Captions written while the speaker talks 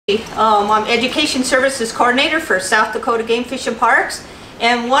I'm Education Services Coordinator for South Dakota Game Fish and Parks,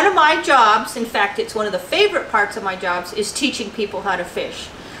 and one of my jobs, in fact it's one of the favorite parts of my jobs, is teaching people how to fish.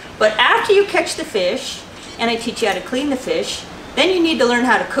 But after you catch the fish, and I teach you how to clean the fish, then you need to learn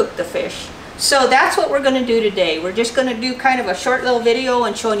how to cook the fish. So that's what we're going to do today. We're just going to do kind of a short little video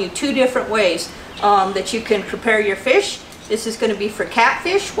and showing you two different ways that you can prepare your fish. This is going to be for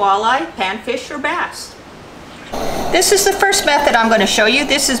catfish, walleye, panfish, or bass. This is the first method I'm going to show you.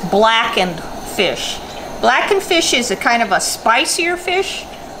 This is blackened fish. Blackened fish is a kind of a spicier fish.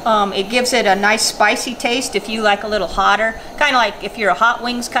 It gives it a nice spicy taste if you like a little hotter. Kind of like if you're a hot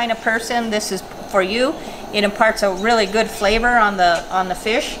wings kind of person, this is for you. It imparts a really good flavor on the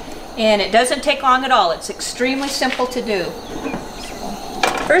fish, and it doesn't take long at all. It's extremely simple to do.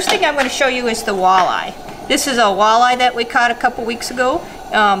 First thing I'm going to show you is the walleye. This is a walleye that we caught a couple weeks ago.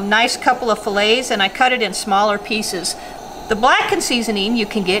 Nice couple of fillets, and I cut it in smaller pieces. The blackened seasoning you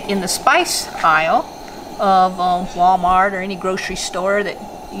can get in the spice aisle of Walmart or any grocery store that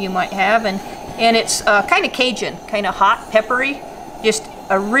you might have, and it's kind of Cajun, kind of hot, peppery, just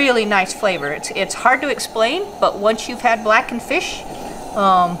a really nice flavor. It's hard to explain, but once you've had blackened fish,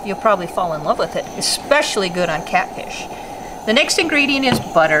 you'll probably fall in love with it. Especially good on catfish. The next ingredient is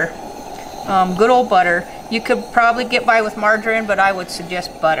butter. Good old butter. You could probably get by with margarine, but I would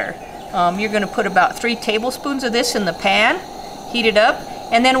suggest butter. You're going to put about 3 tablespoons of this in the pan, heat it up,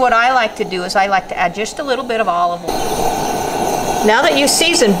 and then what I like to do is I like to add just a little bit of olive oil. Now that you've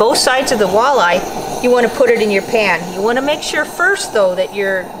seasoned both sides of the walleye, you want to put it in your pan. You want to make sure first, though, that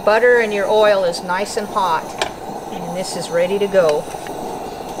your butter and your oil is nice and hot, and this is ready to go.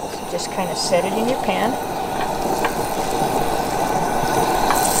 So just kind of set it in your pan.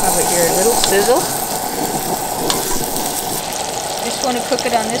 Have it here a little sizzle. Just want to cook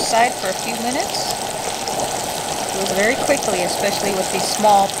it on this side for a few minutes. Goes very quickly, especially with these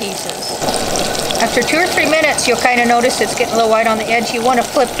small pieces. After 2 or 3 minutes, you'll kind of notice it's getting a little white on the edge. You want to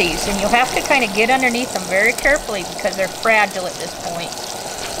flip these, and you'll have to kind of get underneath them very carefully because they're fragile at this point.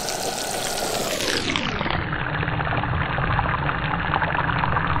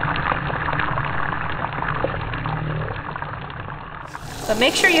 But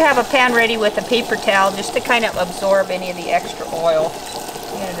make sure you have a pan ready with a paper towel just to kind of absorb any of the extra oil.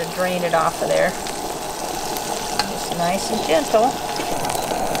 You're going to drain it off of there. Just nice and gentle.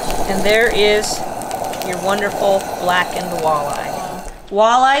 And there is your wonderful blackened walleye.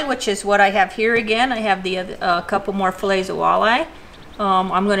 Walleye, which is what I have here again. I have the couple more fillets of walleye.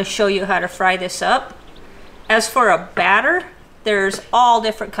 I'm going to show you how to fry this up. As for a batter, there's all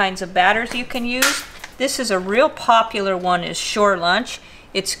different kinds of batters you can use. This is a real popular one, is Shore Lunch.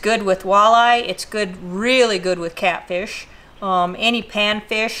 It's good with walleye. It's good, really good with catfish, any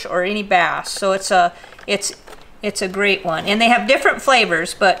panfish or any bass. So it's a great one. And they have different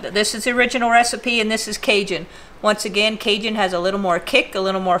flavors, but this is the original recipe, and this is Cajun. Once again, Cajun has a little more kick, a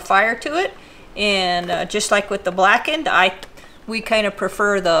little more fire to it, and just like with the blackened, we kind of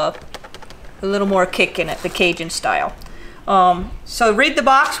prefer a little more kick in it, the Cajun style. So read the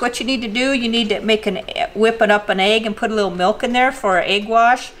box. What you need to do, you need to whip up an egg and put a little milk in there for an egg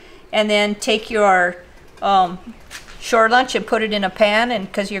wash, and then take your Shore Lunch and put it in a pan, and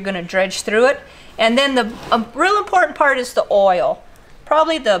because you're going to dredge through it. And then the real important part is the oil.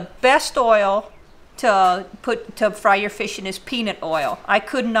 Probably the best oil to fry your fish in is peanut oil. I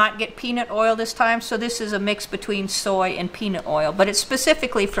could not get peanut oil this time, so this is a mix between soy and peanut oil, but it's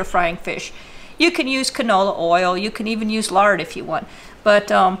specifically for frying fish. You can use canola oil, you can even use lard if you want,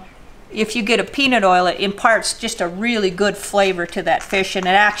 but if you get a peanut oil, it imparts just a really good flavor to that fish, and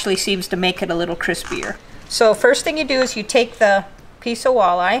it actually seems to make it a little crispier. So first thing you do is you take the piece of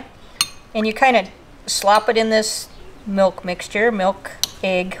walleye and you kind of slop it in this milk mixture, milk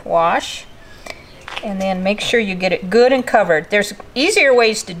egg wash, and then make sure you get it good and covered. There's easier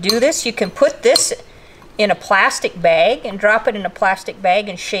ways to do this. You can put this in a plastic bag and drop it in a plastic bag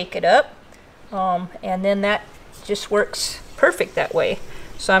and shake it up. And then that just works perfect that way.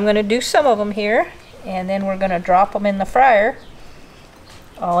 So I'm going to do some of them here, and then we're going to drop them in the fryer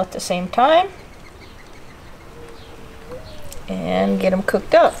all at the same time and get them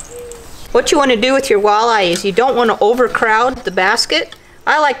cooked up. What you want to do with your walleye is you don't want to overcrowd the basket.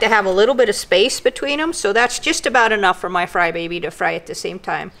 I like to have a little bit of space between them, so that's just about enough for my fry baby to fry at the same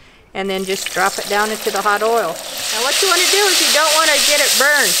time. And then just drop it down into the hot oil. Now what you want to do is you don't want to get it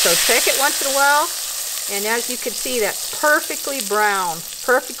burned, so check it once in a while. And as you can see, that's perfectly brown,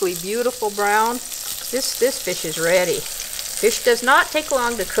 perfectly beautiful brown. This fish is ready. Fish does not take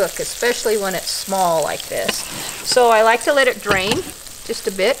long to cook, especially when it's small like this. So I like to let it drain just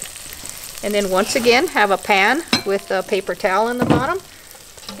a bit. And then once again, have a pan with a paper towel in the bottom.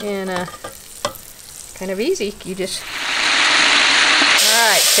 And kind of easy. You just, all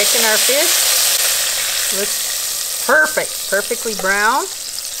right, checking our fish. Looks perfect, perfectly brown.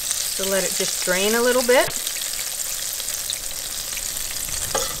 So let it just drain a little bit.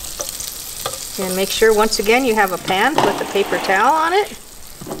 And make sure once again you have a pan with a paper towel on it.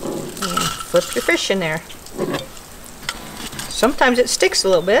 And flip your fish in there. Sometimes it sticks a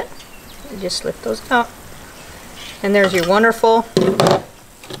little bit. You just lift those out. And there's your wonderful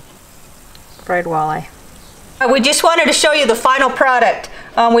fried walleye. We just wanted to show you the final product.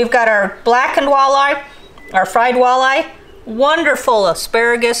 We've got our blackened walleye, our fried walleye, wonderful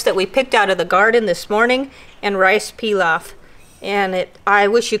asparagus that we picked out of the garden this morning, and rice pilaf. And I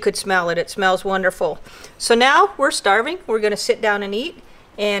wish you could smell it. It smells wonderful. So now we're starving. We're going to sit down and eat.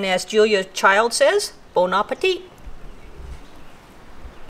 And as Julia Child says, bon appetit.